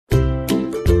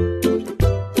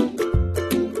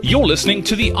You're listening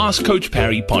to the Ask Coach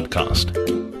Parry podcast.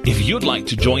 If you'd like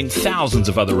to join thousands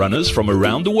of other runners from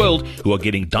around the world who are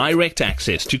getting direct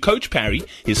access to Coach Parry,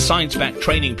 his science-backed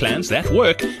training plans that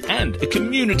work, and a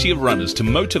community of runners to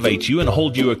motivate you and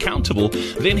hold you accountable,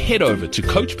 then head over to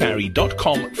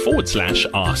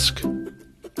coachparry.com/ask.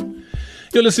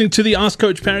 You're listening to the Ask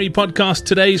Coach Parry podcast.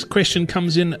 Today's question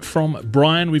comes in from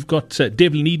Brian. We've got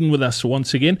Dev Needon with us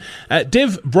once again.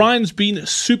 Dev, Brian's been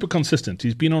super consistent.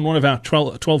 He's been on one of our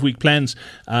 12-week plans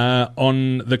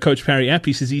on the Coach Parry app.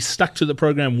 He says he's stuck to the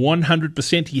program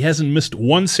 100%. He hasn't missed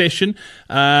one session,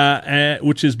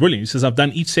 which is brilliant. He says, I've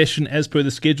done each session as per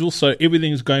the schedule, so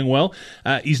everything's going well.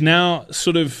 He's now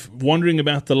sort of wondering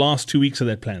about the last 2 weeks of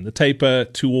that plan, the taper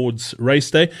towards race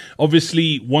day.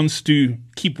 Obviously wants to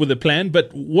keep with the plan, but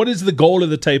what is the goal of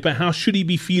the taper? How should he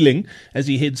be feeling as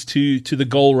he heads to the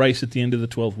goal race at the end of the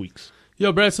 12 weeks? Yeah,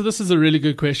 Brad, so this is a really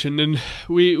good question, and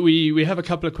we have a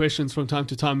couple of questions from time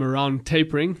to time around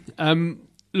tapering.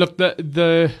 Look,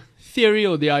 the theory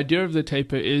or the idea of the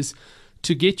taper is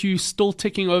to get you still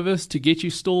ticking overs, to get you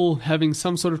still having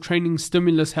some sort of training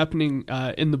stimulus happening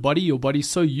in the body. Your body's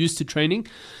so used to training,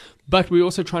 but we're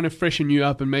also trying to freshen you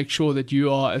up and make sure that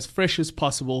you are as fresh as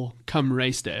possible come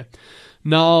race day.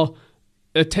 Now,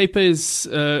 a taper is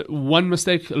one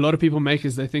mistake a lot of people make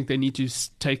is they think they need to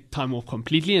take time off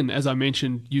completely. And as I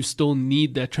mentioned, you still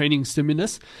need that training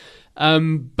stimulus.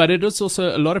 But it is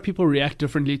also, a lot of people react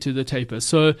differently to the taper.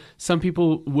 So some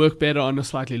people work better on a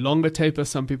slightly longer taper.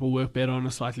 Some people work better on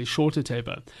a slightly shorter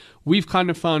taper. We've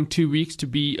kind of found 2 weeks to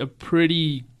be a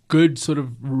pretty good sort of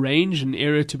range and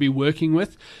area to be working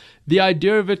with. The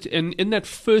idea of it, and in that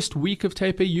first week of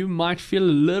taper, you might feel a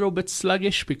little bit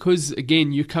sluggish because,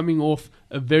 again, you're coming off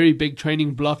a very big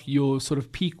training block. Your sort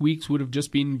of peak weeks would have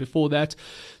just been before that.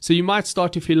 So you might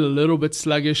start to feel a little bit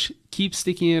sluggish. Keep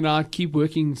sticking it out. Keep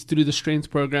working through the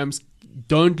strength programs.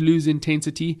 Don't lose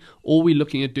intensity. All we're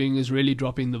looking at doing is really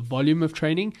dropping the volume of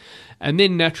training. And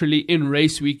then naturally in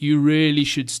race week, you really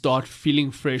should start feeling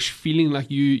fresh, feeling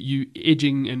like you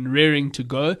edging and rearing to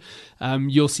go.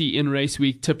 You'll see in race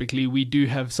week, typically we do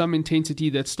have some intensity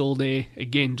that's still there.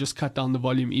 Again, just cut down the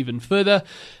volume even further.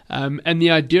 And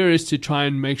the idea is to try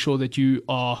and make sure that you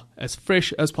are as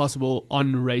fresh as possible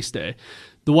on race day.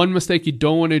 The one mistake you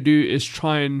don't want to do is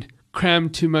try and cram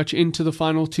too much into the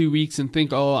final 2 weeks and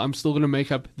think, oh, I'm still going to make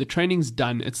up. The training's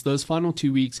done. It's those final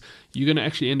 2 weeks. You're going to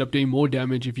actually end up doing more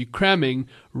damage if you're cramming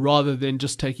rather than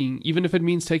just taking, even if it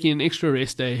means taking an extra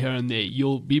rest day here and there,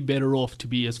 you'll be better off to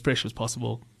be as fresh as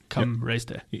possible come race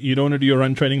day. You don't want to do your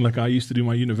run training like I used to do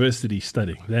my university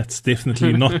studying. That's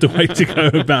definitely not the way to go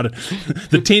about it.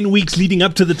 The 10 weeks leading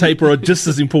up to the taper are just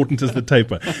as important as the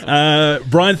taper.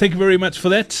 Brian, thank you very much for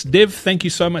that. Dev, thank you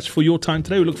so much for your time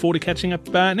today. We look forward to catching up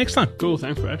next time. Cool.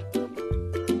 Thanks, Brad.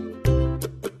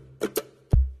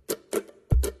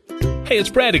 Hey, it's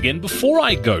Brad again. Before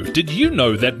I go, did you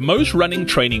know that most running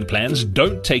training plans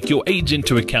don't take your age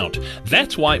into account?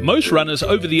 That's why most runners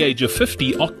over the age of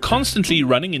 50 are constantly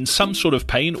running in some sort of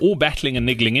pain or battling a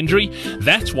niggling injury.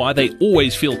 That's why they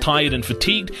always feel tired and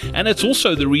fatigued, and it's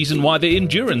also the reason why their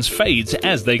endurance fades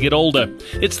as they get older.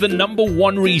 It's the number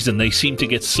one reason they seem to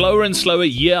get slower and slower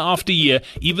year after year,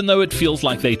 even though it feels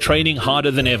like they're training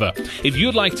harder than ever. If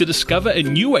you'd like to discover a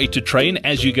new way to train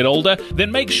as you get older, then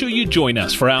make sure you join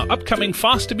us for our upcoming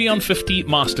Faster Beyond 50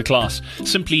 Masterclass.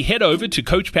 Simply head over to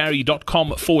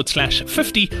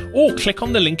coachparry.com/50 or click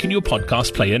on the link in your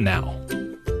podcast player now.